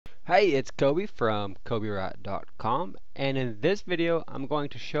Hey, it's Coby from CobyWright.com, and in this video I'm going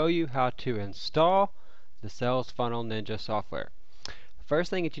to show you how to install the Sales Funnel Ninja software. The first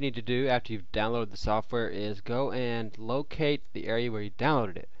thing that you need to do after you've downloaded the software is go and locate the area where you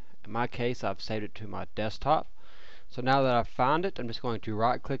downloaded it. In my case, I've saved it to my desktop. So now that I've found it, I'm just going to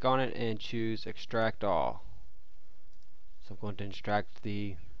right click on it and choose Extract All. So I'm going to extract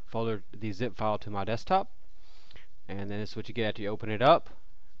the zip file to my desktop, and then this is what you get after you open it up.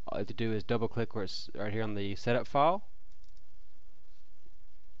 All you have to do is double click where it's right here on the setup file,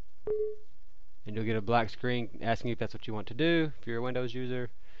 and you'll get a black screen asking you if that's what you want to do if you're a Windows user.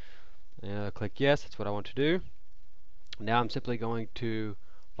 And click yes, that's what I want to do. Now I'm simply going to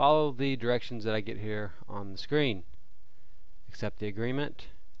follow the directions that I get here on the screen. Accept the agreement,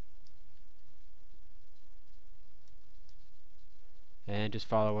 and just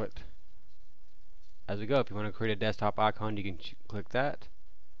follow it as we go. If you want to create a desktop icon, you can click that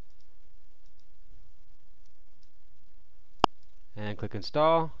and click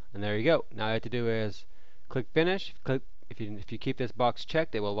install, and there you go. Now all you have to do is click finish. If you keep this box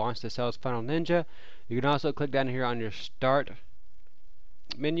checked, it will launch the Sales Funnel Ninja. You can also click down here on your start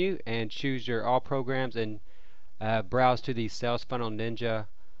menu and choose your all programs and browse to the Sales Funnel Ninja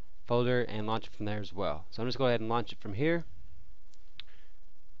folder and launch it from there as well. So I'm just going to go ahead and launch it from here,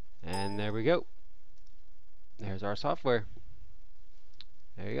 and there we go. There's our software.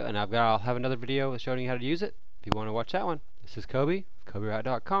 There you go. And I'll have another video showing you how to use it if you want to watch that one. This is Coby,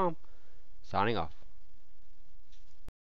 CobyWright.com, signing off.